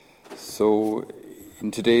So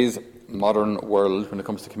in today's modern world, when it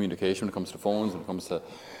comes to communication, when it comes to phones, when it comes to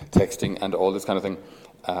texting and all this kind of thing,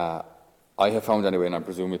 I have found anyway, and I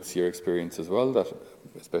presume it's your experience as well, that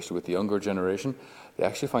especially with the younger generation, they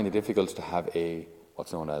actually find it difficult to have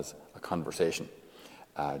what's known as a conversation.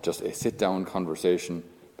 Just a sit-down conversation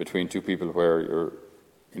between two people where you're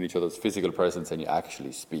in each other's physical presence and you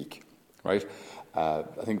actually speak, right? I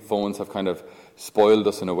think phones have kind of spoiled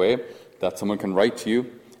us in a way that someone can write to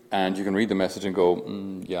you and you can read the message and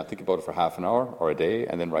go, yeah, think about it for half an hour or a day,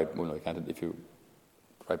 and then write, well, no, you can't. If you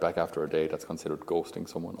write back after a day, that's considered ghosting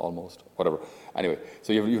someone, almost, whatever. Anyway,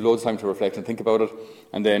 so you have loads of time to reflect and think about it,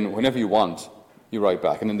 and then whenever you want, you write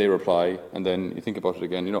back, and then they reply, and then you think about it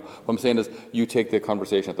again. You know, what I'm saying is, you take the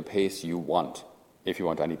conversation at the pace you want, if you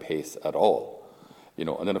want any pace at all. You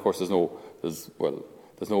know, and then of course there's no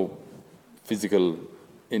physical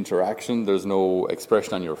interaction, there's no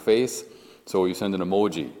expression on your face, so you send an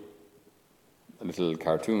emoji, a little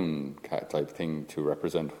cartoon type thing to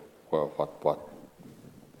represent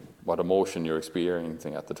what emotion you're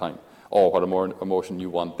experiencing at the time, or what emotion you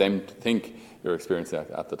want them to think you're experiencing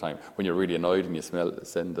at the time. When you're really annoyed and you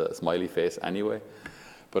send a smiley face anyway.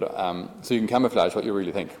 But so you can camouflage what you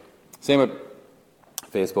really think. Same with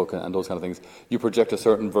Facebook and those kind of things. You project a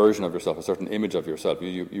certain version of yourself, a certain image of yourself.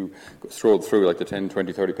 You scroll through like the 10,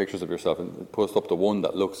 20, 30 pictures of yourself and post up the one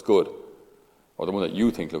that looks good, or the one that you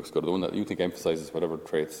think looks good, or the one that you think emphasizes whatever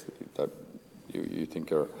traits that you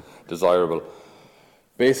think are desirable.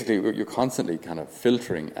 Basically, you're constantly kind of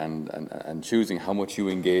filtering and choosing how much you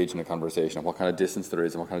engage in a conversation, and what kind of distance there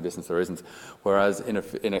is and what kind of distance there isn't. Whereas in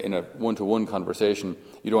a one-to-one conversation,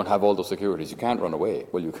 you don't have all those securities. You can't run away.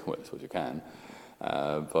 Well, I suppose you can.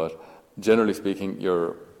 But generally speaking,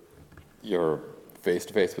 you're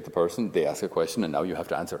face-to-face with the person. They ask a question, and now you have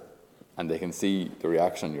to answer. And they can see the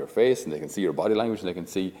reaction on your face, and they can see your body language, and they can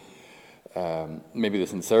see maybe the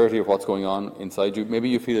sincerity of what's going on inside you. Maybe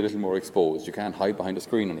you feel a little more exposed. You can't hide behind a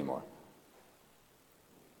screen anymore.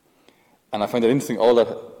 And I find that interesting, all that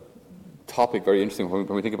topic very interesting when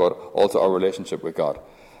we think about also our relationship with God.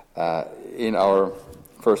 In our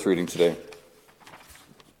first reading today,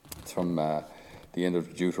 it's from the end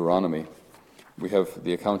of Deuteronomy. We have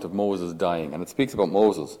the account of Moses dying, and it speaks about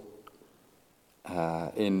Moses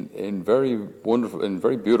in very wonderful, in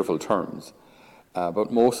very beautiful terms.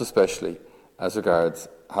 But most especially as regards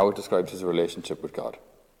how it describes his relationship with God.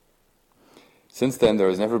 Since then, there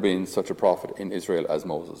has never been such a prophet in Israel as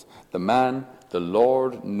Moses, the man the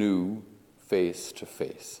Lord knew face to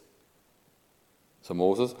face. So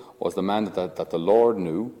Moses was the man that the Lord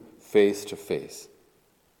knew face to face.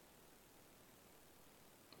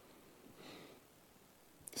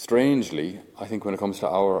 Strangely, I think when it comes to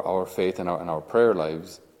our faith and our prayer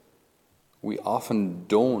lives, we often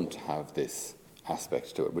don't have this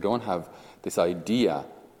aspect to it. We don't have this idea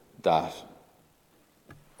that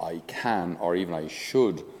I can or even I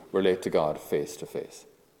should relate to God face to face,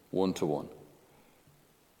 one to one.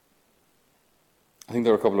 I think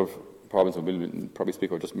there are a couple of problems, we'll probably speak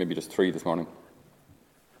about just three this morning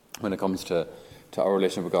when it comes to our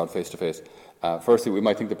relationship with God face to face. Firstly, we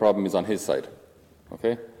might think the problem is on his side,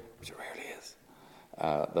 okay? Which it rarely is.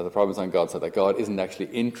 That the problem is on God's side, that God isn't actually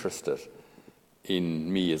interested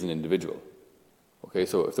in me as an individual. Okay,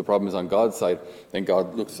 so if the problem is on God's side, then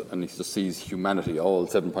God looks and he just sees humanity, all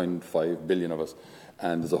 7.5 billion of us,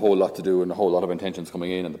 and there's a whole lot to do and a whole lot of intentions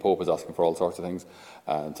coming in, and the Pope is asking for all sorts of things,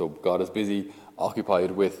 and so God is busy,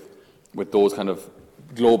 occupied with those kind of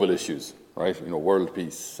global issues, right? You know, world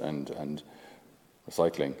peace and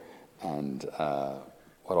recycling, and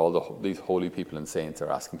what all these holy people and saints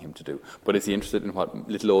are asking him to do. But is he interested in what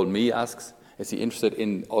little old me asks? Is he interested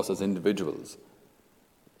in us as individuals?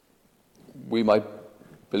 We might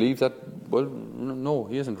believe that, well, no,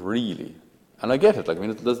 he isn't really. And I get it. Like, I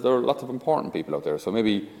mean, there are lots of important people out there, so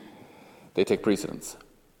maybe they take precedence.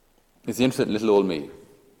 Is he interested in little old me?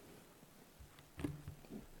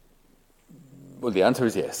 Well, the answer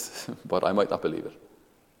is yes, but I might not believe it.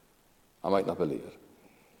 I might not believe it.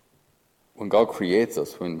 When God creates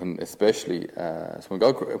us, when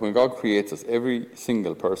God creates us, every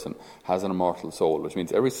single person has an immortal soul, which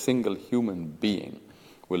means every single human being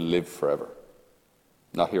will live forever.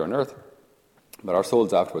 Not here on earth, but our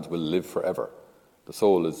souls afterwards will live forever. The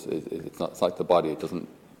soul it's like the body, it doesn't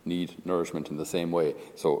need nourishment in the same way.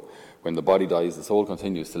 So when the body dies, the soul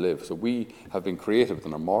continues to live. So we have been created with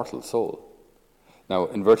an immortal soul. Now,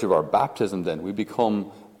 in virtue of our baptism then, we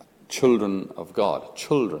become children of God.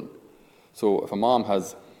 Children. So if a mom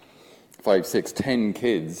has 5, 6, 10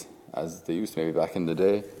 kids, as they used to maybe back in the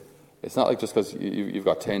day, it's not like just because you've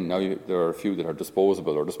got 10, now there are a few that are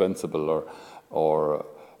disposable or dispensable or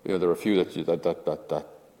there are a few that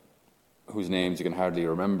whose names you can hardly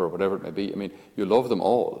remember, whatever it may be. I mean, you love them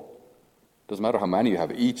all. Doesn't matter how many you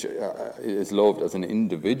have. Each is loved as an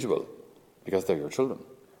individual because they're your children.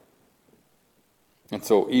 And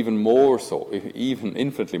so even more so, even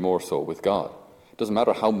infinitely more so with God. It doesn't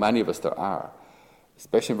matter how many of us there are,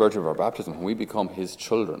 especially in virtue of our baptism, when we become his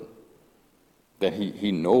children, then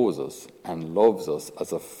he knows us and loves us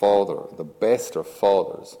as a father, the best of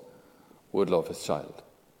fathers, would love his child.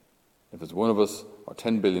 If it's one of us or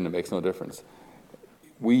 10 billion, it makes no difference.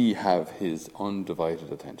 We have his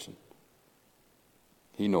undivided attention.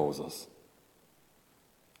 He knows us.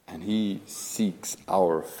 And he seeks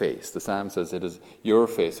our face. The psalm says, it is your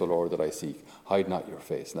face, O Lord, that I seek. Hide not your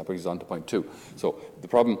face. And that brings us on to point 2. So the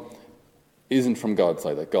problem isn't from God's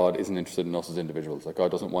side, that God isn't interested in us as individuals, that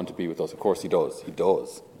God doesn't want to be with us. Of course he does. He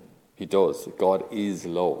does. He does. God is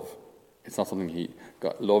love. It's not something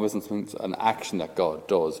love isn't an action that God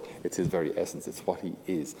does. It's his very essence. It's what he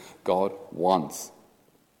is. God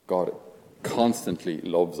constantly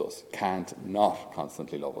loves us, can't not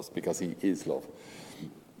constantly love us, because he is love.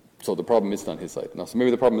 So the problem isn't on his side. Now, so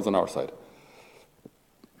maybe the problem is on our side.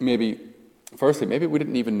 Firstly, maybe we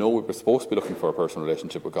didn't even know we were supposed to be looking for a personal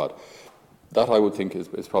relationship with God. That, I would think,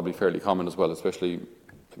 is probably fairly common as well, especially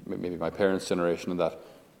maybe my parents' generation and that.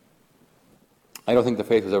 I don't think the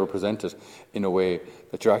faith was ever presented in a way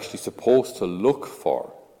that you're actually supposed to look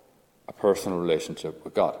for a personal relationship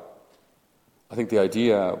with God. I think the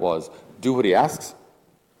idea was, do what he asks,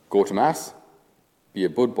 go to Mass, be a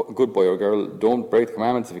good boy or girl, don't break the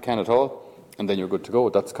commandments if you can at all, and then you're good to go.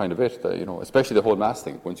 That's kind of it, especially the whole Mass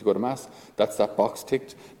thing. Once you go to Mass, that's that box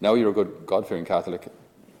ticked. Now you're a good, God-fearing Catholic.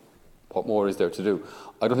 What more is there to do?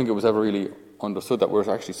 I don't think it was ever really understood that we're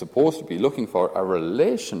actually supposed to be looking for a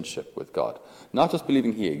relationship with God, not just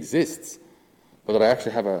believing he exists, but that I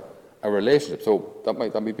actually have a relationship. So that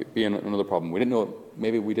might be another problem.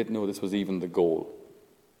 Maybe we didn't know this was even the goal.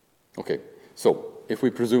 Okay, so if we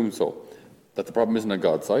presume that the problem isn't on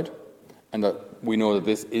God's side, and that we know that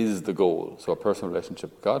this is the goal, so a personal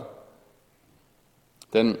relationship with God,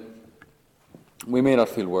 then we may not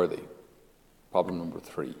feel worthy. Problem number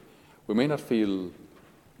 3. We may not feel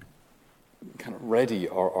kind of ready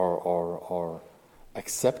or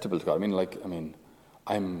acceptable to God.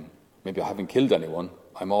 I haven't killed anyone.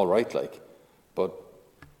 I'm all right, but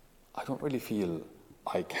I don't really feel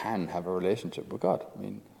I can have a relationship with God.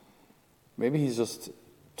 Maybe he's just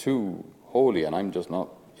too holy, and I'm just not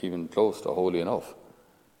even close to holy enough.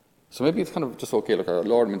 So maybe it's kind of just okay.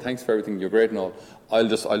 Lord, thanks for everything. You're great and all. I'll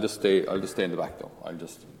just stay in the back though. I'll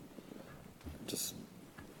just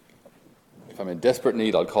if I'm in desperate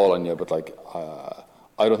need, I'll call on you. But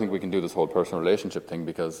I don't think we can do this whole personal relationship thing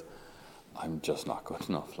because I'm just not good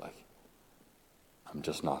enough. I'm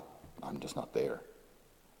just not there.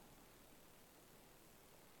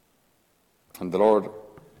 And the Lord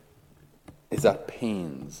is at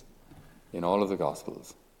pains in all of the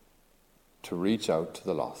Gospels to reach out to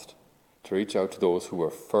the lost, to reach out to those who were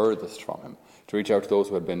furthest from him, to reach out to those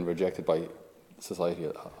who had been rejected by society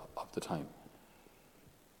of the time.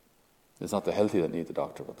 It's not the healthy that need the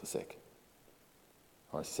doctor, but the sick.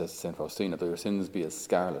 Or as he says to St. Faustina, though your sins be as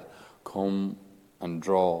scarlet, come and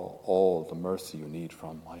draw all the mercy you need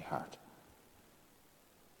from my heart.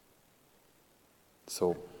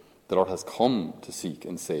 So the Lord has come to seek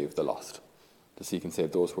and save the lost, to seek and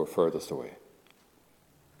save those who are furthest away,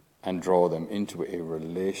 and draw them into a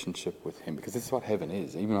relationship with him. Because this is what heaven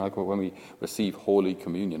is. Even when we receive Holy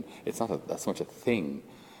Communion, it's not that much a thing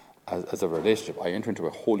as a relationship. I enter into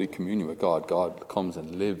a holy communion with God. God comes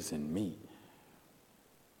and lives in me.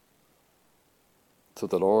 So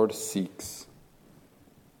the Lord seeks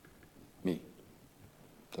me.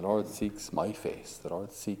 The Lord seeks my face. The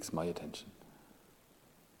Lord seeks my attention.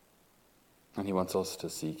 And he wants us to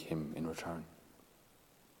seek him in return.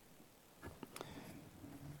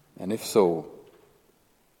 And if so,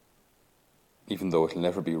 even though it'll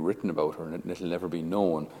never be written about or it'll never be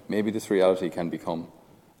known, maybe this reality can become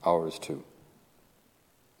ours too.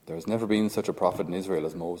 There has never been such a prophet in Israel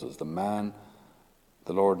as Moses, the man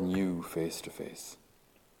the Lord knew face to face.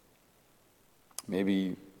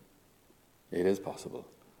 Maybe it is possible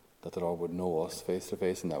that the Lord would know us face to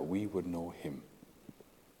face and that we would know him,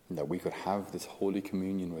 and that we could have this holy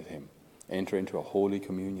communion with him, enter into a holy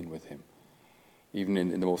communion with him. Even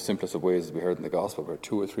in the most simplest of ways, as we heard in the Gospel, where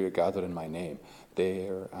 2 or 3 are gathered in my name,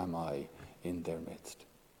 there am I in their midst.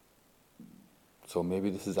 So maybe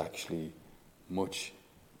this is actually much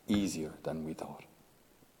easier than we thought.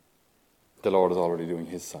 The Lord is already doing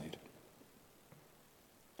his side.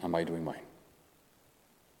 Am I doing mine?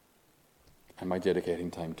 Am I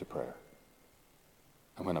dedicating time to prayer?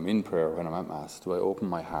 And when I'm in prayer, when I'm at Mass, do I open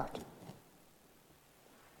my heart?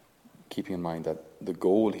 Keeping in mind that the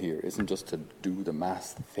goal here isn't just to do the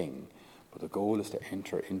Mass thing, but the goal is to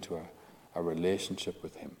enter into a relationship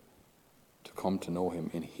with Him, to come to know Him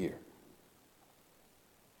in here.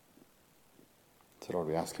 So Lord,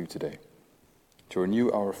 we ask you today to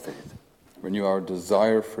renew our faith, renew our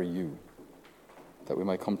desire for you, that we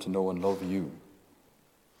might come to know and love you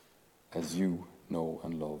as you know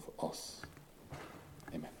and love us.